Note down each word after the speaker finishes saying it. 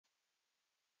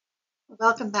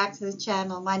Welcome back to the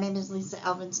channel. My name is Lisa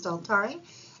Elvin Stoltari,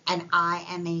 and I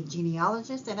am a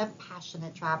genealogist and a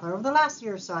passionate traveler. Over the last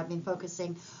year or so, I've been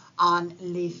focusing on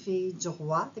Les Filles du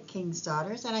Roi, the King's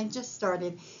Daughters, and I just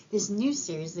started this new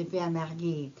series, Les Filles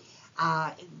Mariées,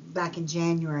 back in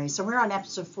January. So we're on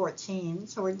episode 14,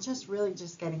 so we're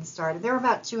just getting started. There were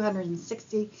about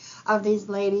 260 of these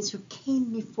ladies who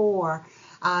came before.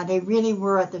 They really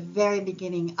were at the very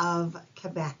beginning of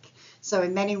Quebec. So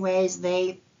in many ways,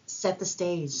 they set the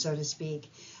stage, so to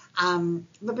speak.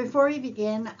 But before we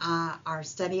begin our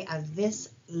study of this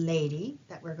lady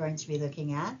that we're going to be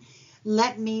looking at,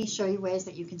 let me show you ways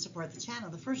that you can support the channel.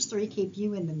 The first three keep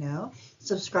you in the know.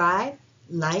 Subscribe,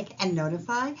 like, and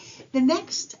notify. The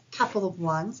next couple of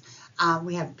ones,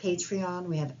 we have Patreon,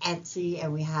 we have Etsy,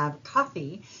 and we have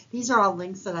Coffee. These are all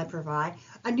links that I provide.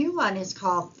 A new one is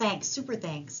called Thanks, Super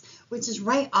Thanks, which is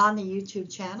right on the YouTube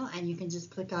channel, and you can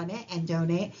just click on it and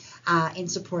donate in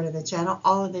support of the channel.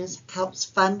 All of this helps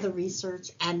fund the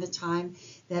research and the time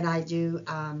that I do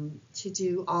to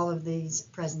do all of these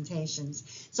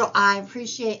presentations. So I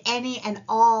appreciate any and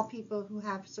all people who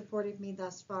have supported me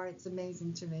thus far. It's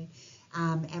amazing to me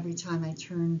every time I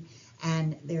turn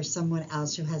and there's someone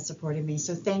else who has supported me.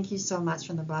 So thank you so much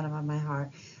from the bottom of my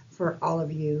heart for all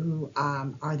of you who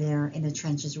are there in the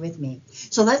trenches with me.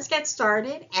 So let's get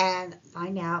started and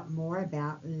find out more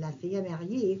about La Fille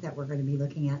Mariée that we're going to be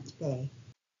looking at today.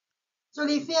 So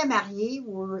les filles mariées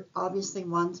were obviously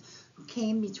ones who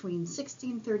came between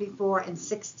 1634 and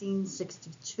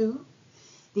 1662.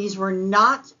 These were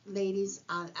not ladies,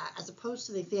 as opposed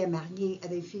to les filles mariées,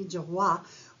 les filles du roi,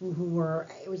 who were,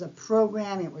 it was a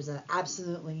program, it was an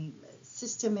absolutely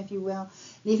system, if you will.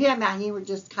 Les filles mariées were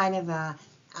just kind of a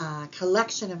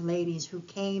collection of ladies who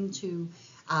came to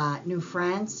New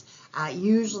France,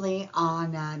 usually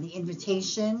on the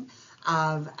invitation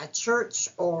of a church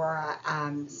or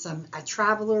a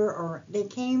traveler, or they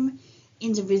came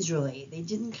individually. They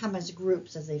didn't come as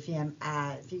groups as les filles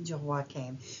du roi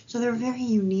came. So they're very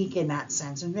unique in that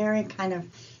sense and very kind of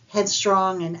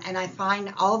headstrong. And I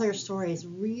find all their stories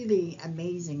really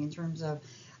amazing in terms of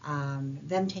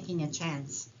them taking a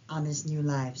chance on this new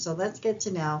life. So let's get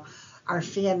to know our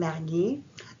filles mariées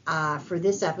for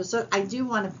this episode. I do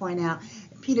want to point out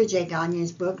Peter J.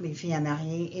 Gagne's book, Les Filles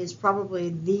Mariées, is probably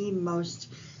the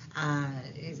most,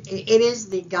 it is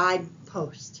the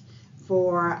guidepost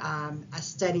for a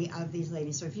study of these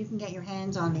ladies. So if you can get your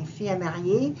hands on Les Filles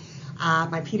Mariées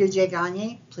by Peter J.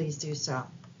 Gagne, please do so.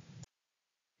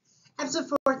 Episode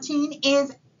 14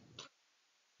 is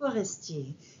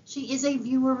Forestier. She is a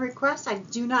viewer request. I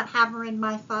do not have her in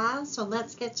my file, so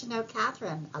let's get to know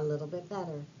Catherine a little bit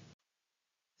better.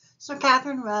 So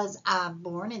Catherine was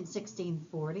born in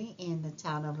 1640 in the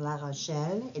town of La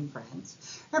Rochelle in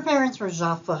France. Her parents were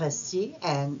Jacques Forestier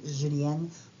and Julienne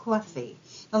Coiffé.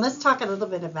 Now let's talk a little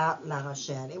bit about La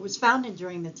Rochelle. It was founded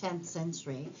during the 10th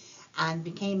century and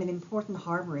became an important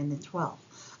harbor in the 12th.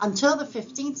 Until the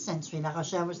 15th century, La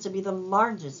Rochelle was to be the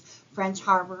largest French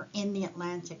harbor in the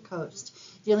Atlantic coast,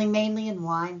 dealing mainly in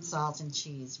wine, salt, and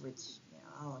cheese, which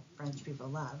all French people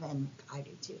love, and I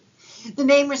do too. The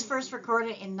name was first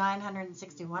recorded in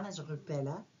 961 as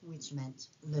Rupella, which meant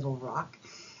Little Rock.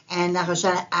 And La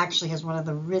Rochelle actually has one of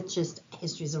the richest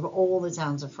histories of all the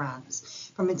towns of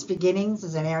France. From its beginnings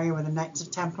as an area where the Knights of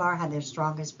Templar had their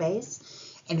strongest base,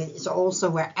 and it is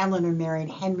also where Eleanor married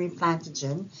Henry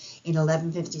Plantagen in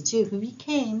 1152, who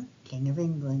became King of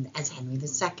England as Henry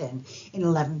II in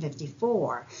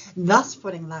 1154, thus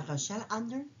putting La Rochelle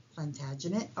under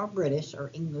Plantagenet or British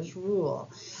or English rule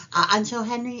until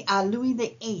Louis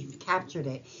VIII captured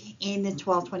it in the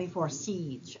 1224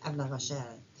 siege of La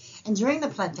Rochelle. And during the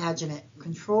Plantagenet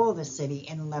control of the city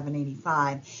in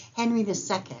 1185, Henry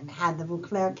II had the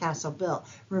Vauclair Castle built,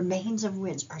 remains of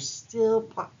which are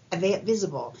still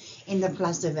visible in the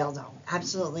Place de Verdun.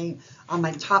 Absolutely on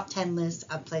my top 10 list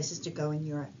of places to go in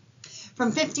Europe. From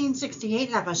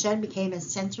 1568, La Rochelle became a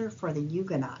center for the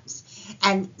Huguenots.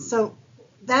 And so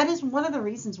that is one of the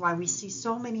reasons why we see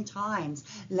so many times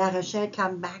La Rochelle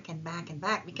come back and back and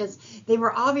back, because they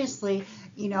were obviously,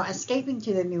 escaping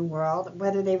to the New World,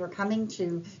 whether they were coming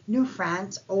to New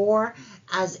France or,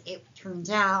 as it turns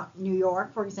out, New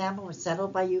York, for example, was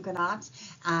settled by Huguenots.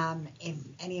 If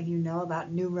any of you know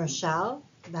about New Rochelle,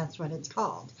 that's what it's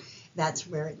called. That's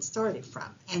where it started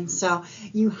from. And so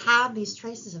you have these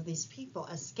traces of these people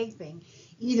escaping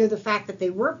either the fact that they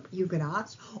were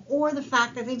Huguenots or the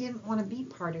fact that they didn't want to be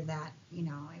part of that.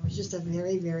 It was just a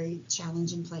very, very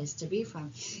challenging place to be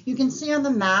from. You can see on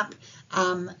the map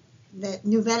that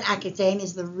Nouvelle-Aquitaine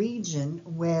is the region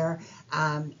where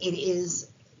it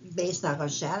is based La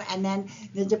Rochelle, and then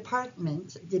the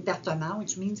département,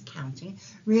 which means county,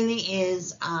 really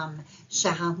is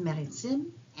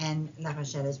Charente-Maritime, and La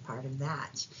Rochelle is part of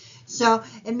that. So,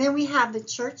 and then we have the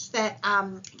church that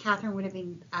Catherine would have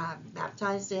been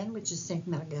baptized in, which is Sainte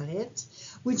Marguerite,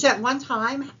 which at one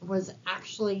time was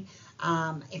actually,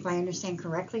 if I understand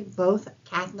correctly, both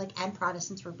Catholic and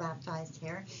Protestants were baptized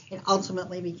here. It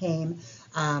ultimately became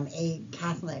a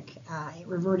Catholic, it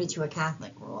reverted to a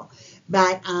Catholic rule.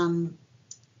 But,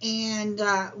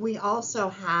 we also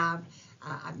have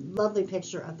a lovely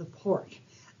picture of the port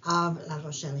of La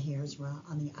Rochelle here as well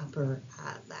on the upper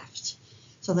left.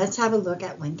 So let's have a look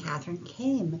at when Catherine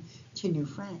came to New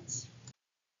France.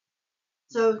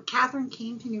 So Catherine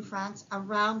came to New France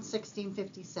around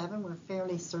 1657. We're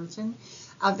fairly certain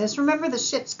of this. Remember, the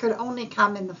ships could only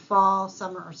come in the fall,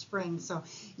 summer, or spring. So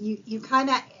you kind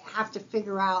of have to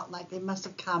figure out, like, they must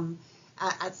have come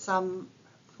at some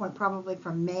point, probably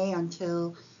from May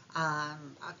until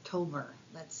October,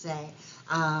 let's say.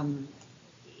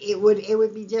 It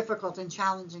would be difficult and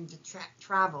challenging to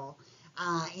travel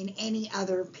in any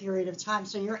other period of time.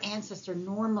 So your ancestor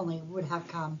normally would have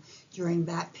come during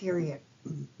that period.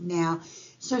 Now,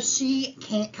 so she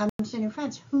can't come to New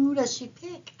France. Who does she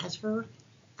pick as her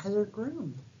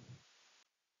groom?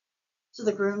 So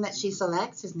the groom that she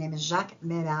selects, his name is Jacques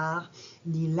Mélard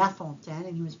de La Fontaine,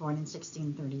 and he was born in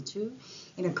 1632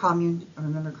 in a commune.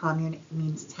 Remember, commune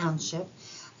means township,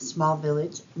 a small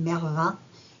village, Mervin,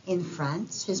 in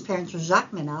France. His parents were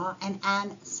Jacques Ménard and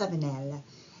Anne Savenel.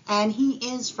 And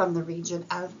he is from the region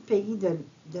of Pays de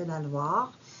la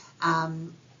Loire.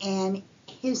 And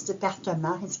his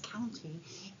département, his county,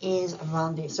 is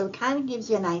Vendée. So it kind of gives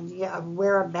you an idea of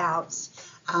whereabouts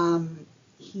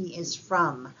he is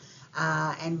from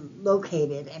and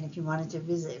located. And if you wanted to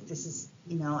visit, this is,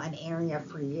 an area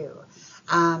for you.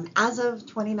 As of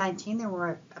 2019, there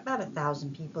were about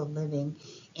 1,000 people living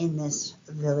in this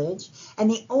village. And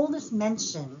the oldest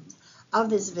mention of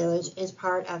this village is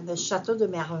part of the Château de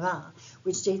Mervin,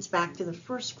 which dates back to the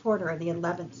first quarter of the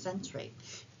 11th century.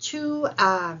 Two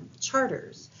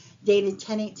charters dated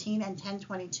 1018 and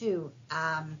 1022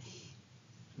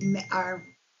 are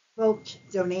both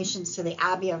donations to the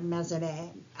Abbey of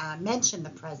Mazarin, mention the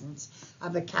presence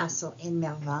of a castle in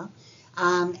Mervin.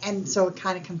 And so it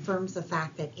kind of confirms the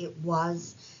fact that it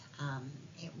was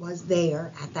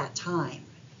there at that time.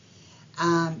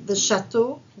 The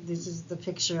chateau, this is the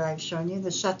picture I've shown you, the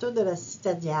Château de la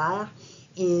Citadière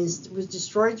was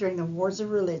destroyed during the Wars of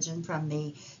Religion from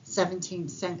the 17th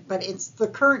century, but it's the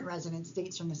current residence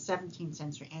dates from the 17th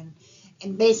century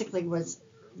and basically was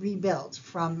rebuilt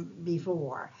from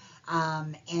before.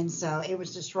 And so it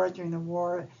was destroyed during the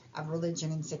War of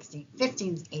Religion in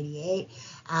 1588.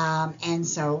 And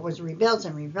so it was rebuilt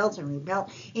and rebuilt and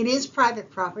rebuilt. It is private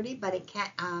property, but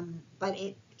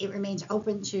it remains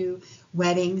open to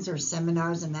weddings or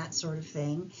seminars and that sort of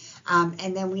thing.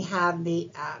 And then we have the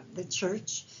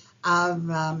church of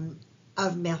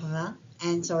Mervin.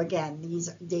 And so again, these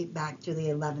date back to the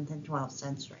 11th and 12th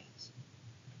centuries.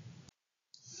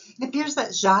 It appears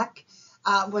that Jacques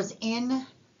was in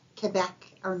Quebec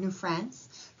or New France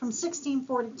from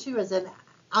 1642 as an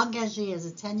engagé, as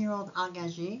a 10-year-old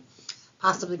engagé,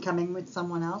 possibly coming with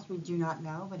someone else. We do not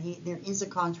know, but there is a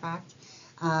contract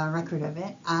record of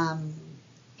it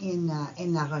in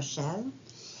La Rochelle.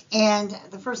 And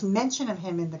the first mention of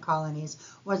him in the colonies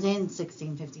was in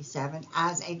 1657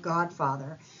 as a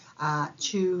godfather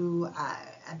to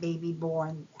a baby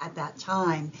born at that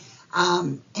time.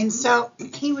 And so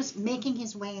he was making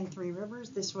his way in Three Rivers.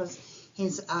 This was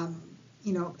his,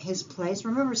 his place.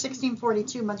 Remember,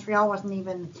 1642, Montreal wasn't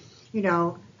even,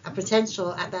 a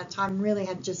potential at that time, really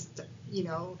had just,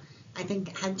 I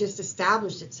think had just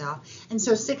established itself. And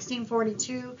so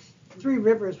 1642, Three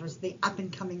Rivers was the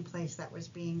up-and-coming place that was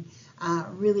being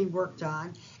really worked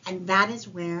on. And that is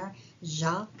where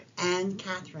Jacques and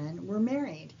Catherine were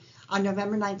married on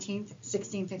November 19th,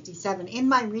 1657. In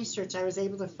my research, I was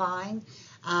able to find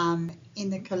in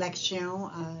the collection,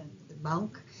 the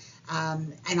banque,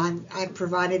 and I've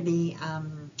provided the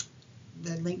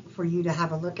link for you to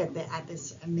have a look at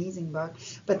this amazing book.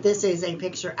 But this is a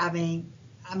picture of a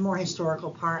more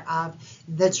historical part of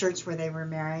the church where they were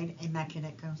married,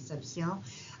 Immaculée Conception,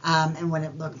 and what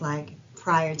it looked like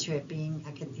prior to it being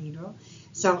a cathedral.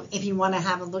 So if you want to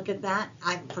have a look at that,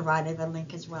 I've provided a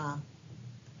link as well.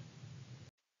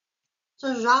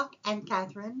 So Jacques and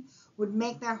Catherine would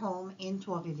make their home in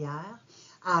Trois-Rivières.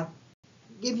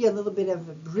 Give you a little bit of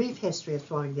a brief history of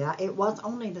Trois-Rivières. It was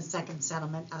only the second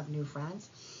settlement of New France.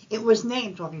 It was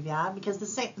named Trois-Rivières because the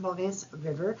St. Maurice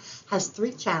River has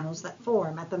 3 channels that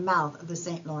form at the mouth of the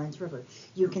St. Lawrence River.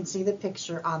 You can see the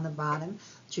picture on the bottom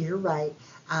to your right,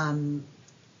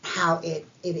 how it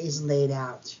is laid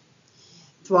out.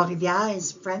 Trois-Rivières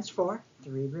is French for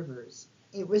 3 rivers.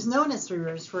 It was known as 3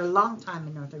 rivers for a long time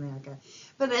in North America,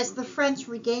 but as the French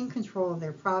regained control of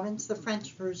their province, the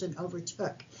French version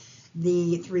overtook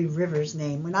the 3 rivers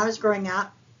name. When I was growing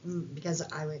up, because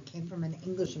I came from an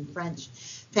English and French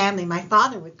family, my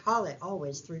father would call it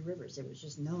always 3 rivers. It was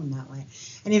just known that way.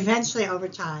 And eventually, over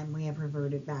time, we have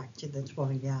reverted back to the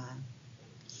Trois-Rivières.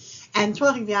 And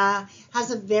Trois-Rivières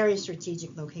has a very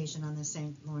strategic location on the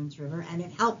St. Lawrence River, and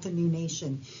it helped the new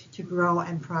nation to grow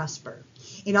and prosper.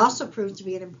 It also proved to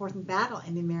be an important battle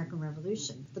in the American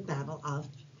Revolution, the Battle of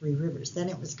 3 Rivers. Then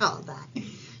it was called that.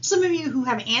 Some of you who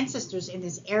have ancestors in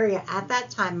this area at that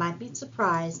time might be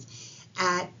surprised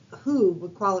at who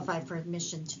would qualify for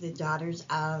admission to the daughters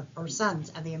of or sons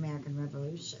of the American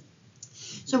Revolution.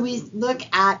 So we look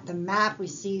at the map, we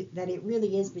see that it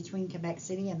really is between Quebec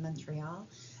City and Montreal.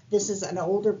 This is an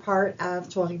older part of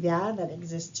Trois-Rivières that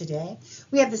exists today.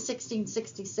 We have the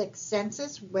 1666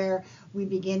 census where we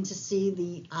begin to see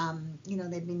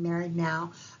they've been married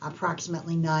now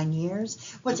approximately 9 years.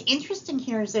 What's interesting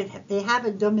here is that they have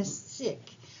a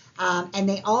domestique, and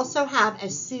they also have a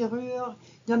serrure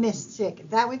domestique.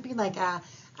 That would be like a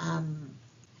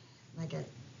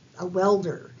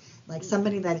welder, like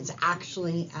somebody that is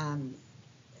actually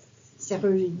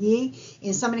serrurier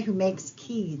is somebody who makes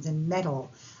keys and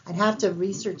metal. I'd have to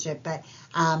research it, but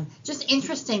just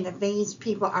interesting that these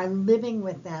people are living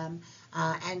with them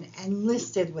and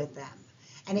listed with them.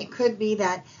 And it could be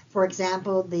that, for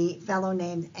example, the fellow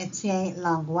named Etienne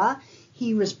Langlois,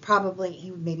 he was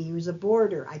maybe he was a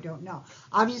boarder, I don't know.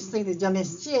 Obviously, the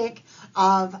domestique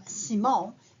of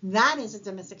Simon, that is a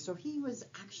domestique, so he was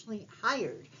actually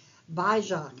hired by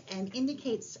Jacques, and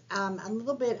indicates a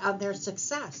little bit of their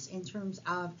success in terms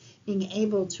of being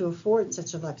able to afford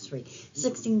such a luxury.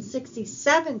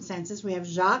 1667 census, we have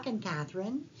Jacques and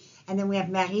Catherine, and then we have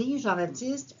Marie,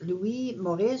 Jean-Baptiste, Louis,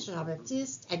 Maurice,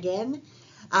 Jean-Baptiste, again,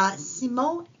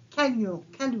 Simon Calou,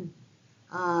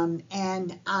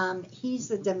 and he's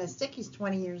the domestic, he's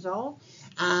 20 years old,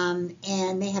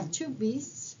 and they have 2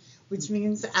 beasts, which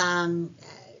means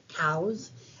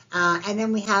cows. And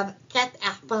then we have 4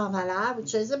 arpents valables,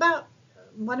 which is about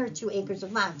 1 or 2 acres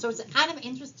of land. So it's kind of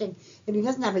interesting that he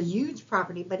doesn't have a huge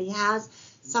property, but he has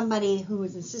somebody who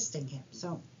is assisting him.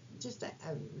 So just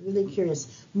really curious.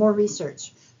 More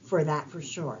research for that for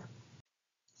sure.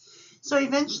 So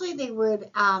eventually they would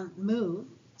move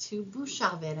to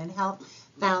Boucherville and help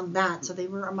found that. So they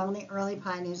were among the early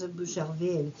pioneers of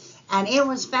Boucherville. And it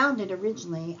was founded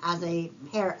originally as a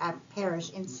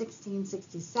parish in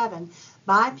 1667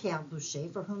 by Pierre Boucher,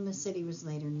 for whom the city was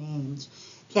later named.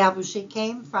 Pierre Boucher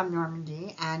came from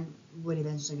Normandy and would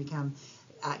eventually become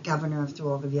governor of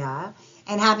Trois-Rivières.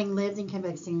 And having lived in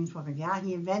Quebec City and Trois-Rivières,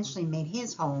 he eventually made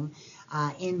his home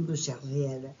in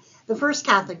Boucherville. The first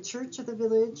Catholic church of the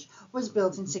village was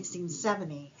built in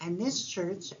 1670, and this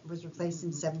church was replaced in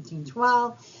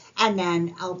 1712, and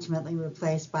then ultimately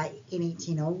replaced in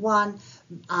 1801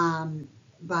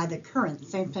 by the current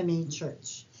Sainte Famille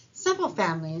Church. Several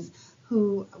families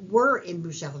who were in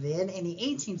Boucherville in the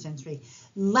 18th century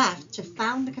left to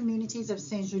found the communities of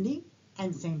Saint-Julie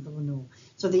and Saint Bruno.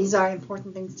 So these are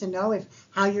important things to know if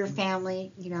how your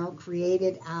family,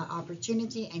 created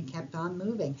opportunity and kept on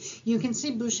moving. You can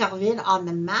see Boucherville on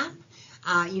the map.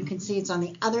 You can see it's on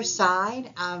the other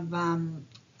side of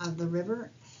the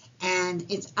river, and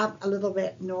it's up a little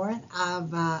bit north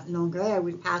of Longueuil. I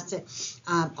would pass it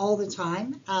all the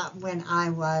time when I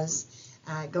was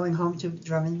going home to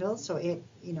Drummondville. So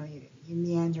you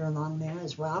meander along there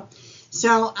as well.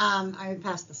 So I would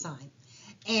pass the sign.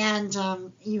 And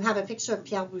you have a picture of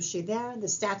Pierre Boucher there, the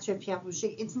statue of Pierre Boucher.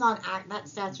 It's not, that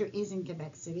statue is in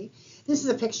Quebec City. This is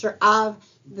a picture of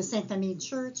the Sainte Famille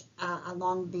Church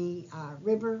along the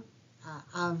river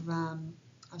of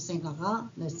Saint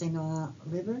Laurent, the Saint Laurent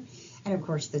River, and of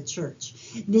course the church.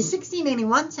 The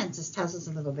 1681 census tells us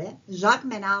a little bit. Jacques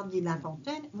Ménard de La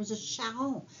Fontaine was a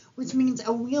charron, which means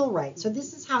a wheelwright. So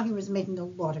this is how he was making a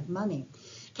lot of money.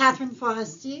 Catherine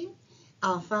Forestier,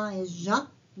 enfant is Jean,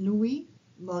 Louis,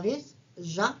 Maurice,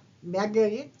 Jacques,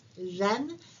 Marguerite,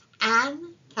 Jeanne,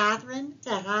 Anne, Catherine,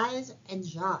 Thérèse, and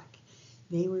Jacques.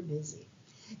 They were busy.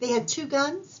 They had 2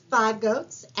 guns, 5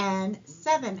 goats, and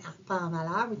 7 arpents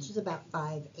valables, which is about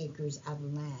 5 acres of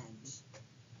land.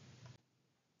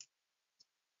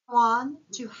 On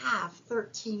to have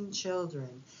 13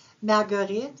 children.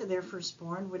 Marguerite, their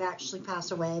firstborn, would actually pass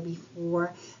away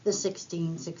before the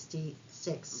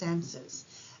 1666 census.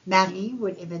 Marie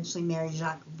would eventually marry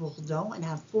Jacques Bourdon and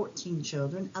have 14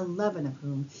 children, 11 of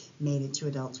whom made it to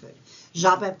adulthood.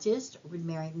 Jean-Baptiste would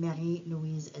marry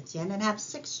Marie-Louise Etienne and have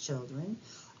 6 children,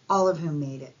 all of whom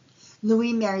made it.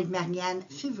 Louis married Marianne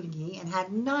Février and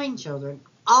had 9 children,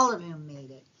 all of whom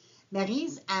made it.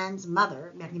 Marie's Anne's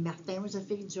mother, Marie Martin, was a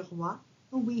fille du roi,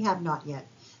 who we have not yet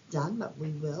done, but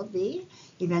we will be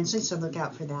eventually, so look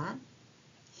out for that.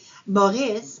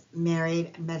 Maurice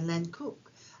married Madeleine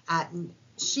Cook.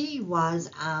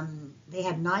 They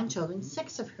had 9 children,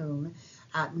 6 of whom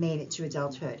made it to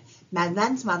adulthood.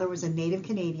 Madeleine's mother was a native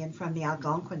Canadian from the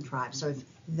Algonquin tribe. So if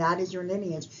that is your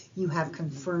lineage, you have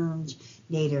confirmed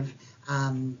native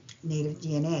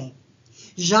DNA.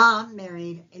 Jean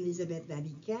married Elisabeth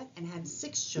Valiquette and had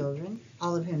 6 children,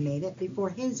 all of whom made it, before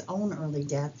his own early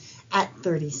death at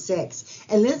 36.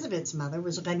 Elizabeth's mother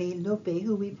was Renée Lopé,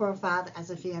 who we profiled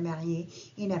as a fille mariée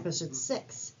in episode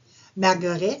 6.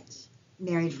 Marguerite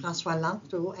married François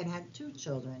Lanteau and had 2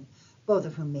 children, both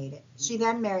of whom made it. She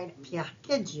then married Pierre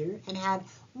Quedieu and had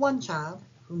 1 child,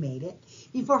 who made it,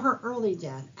 before her early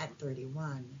death at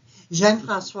 31. Jeanne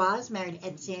Françoise married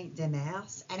Etienne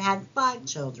Demers and had 5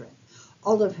 children,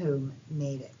 all of whom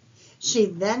made it. She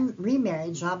then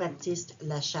remarried Jean-Baptiste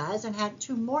Lachaise and had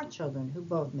 2 more children, who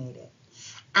both made it.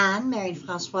 Anne married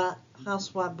François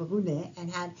Brunet and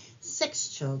had 6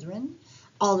 children,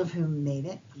 all of whom made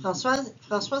it.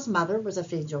 François' mother was a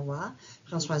fille du roi,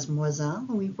 Françoise Moisan,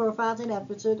 whom we profiled in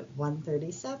episode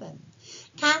 137.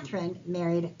 Catherine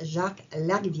married Jacques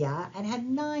Larivière and had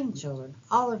 9 children,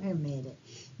 all of whom made it.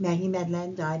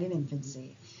 Marie-Madeleine died in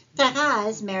infancy.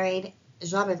 Thérèse married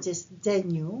Jean-Baptiste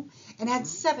Daigneau and had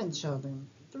 7 children,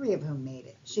 3 of whom made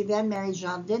it. She then married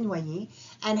Jean Desnoyers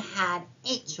and had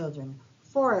 8 children,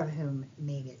 4 of whom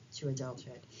made it to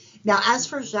adulthood. Now, as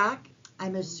for Jacques,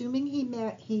 I'm assuming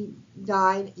he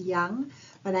died young,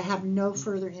 but I have no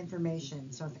further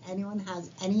information. So if anyone has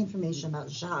any information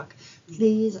about Jacques,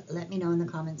 please let me know in the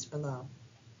comments below.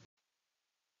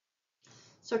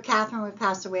 So Catherine would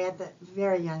pass away at the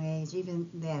very young age, even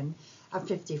then, of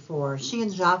 54. She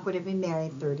and Jacques would have been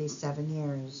married 37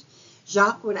 years.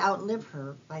 Jacques would outlive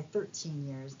her by 13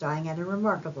 years, dying at a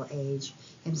remarkable age,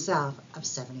 himself of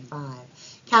 75.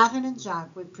 Catherine and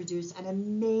Jacques would produce an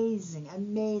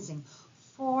amazing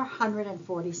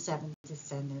 447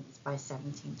 descendants by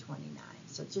 1729.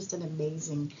 So just an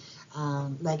amazing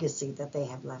legacy that they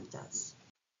have left us.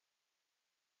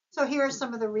 So here are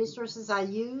some of the resources I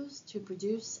use to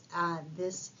produce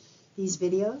these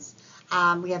videos.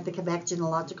 We have the Quebec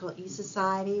Genealogical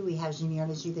E-Society. We have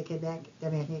Généalogie de Québec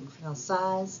d'Amérique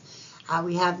Française.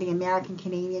 We have the American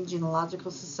Canadian Genealogical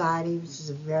Society, which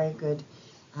is a very good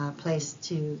place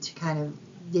to kind of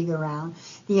dig around.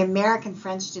 The American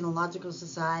French Genealogical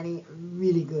Society,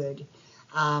 really good.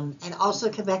 And also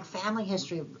Quebec Family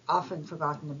History, often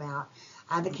forgotten about.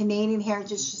 The Canadian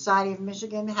Heritage Society of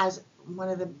Michigan has one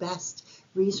of the best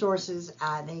resources.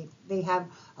 They have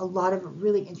a lot of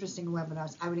really interesting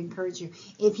webinars. I would encourage you,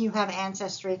 if you have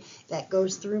ancestry that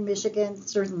goes through Michigan,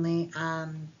 certainly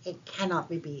it cannot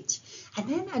be beat. And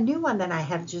then a new one that I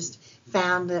have just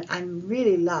found that I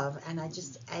really love, and I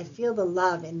feel the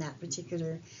love in that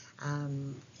particular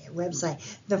website.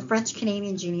 The French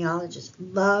Canadian Genealogist,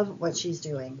 love what she's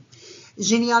doing.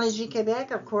 Généalogie Québec,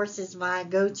 of course, is my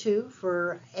go-to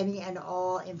for any and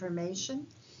all information.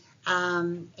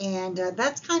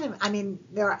 That's kind of,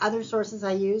 there are other sources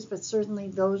I use, but certainly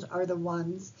those are the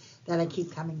ones that I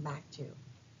keep coming back to.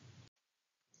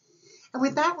 And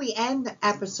with that, we end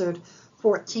episode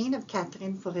 14 of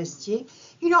Catherine Forestier.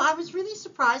 You know, I was really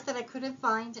surprised that I couldn't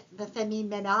find the Famille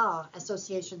Ménard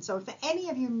Association. So if any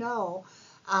of you know,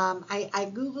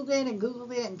 I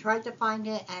Googled it and tried to find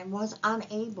it and was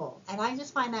unable. And I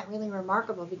just find that really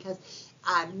remarkable because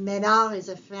Ménard is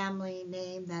a family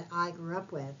name that I grew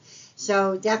up with.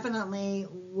 So definitely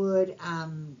would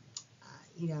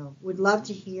love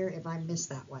to hear if I missed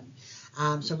that one,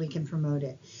 so we can promote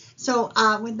it. So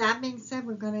with that being said,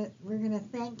 we're gonna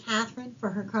thank Catherine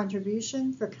for her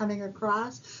contribution, for coming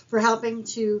across, for helping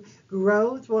to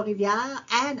grow Trois-Rivières,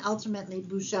 and ultimately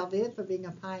Boucherville, for being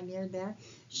a pioneer there.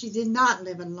 She did not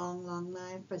live a long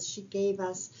life, but she gave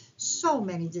us so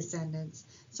many descendants.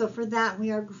 So for that,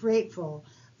 we are grateful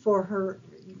for her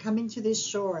coming to these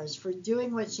shores, for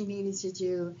doing what she needed to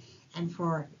do, and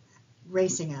for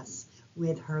gracing us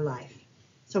with her life.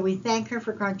 So we thank her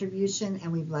for contribution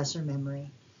and we bless her memory.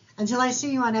 Until I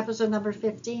see you on episode number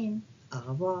 15, au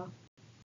revoir.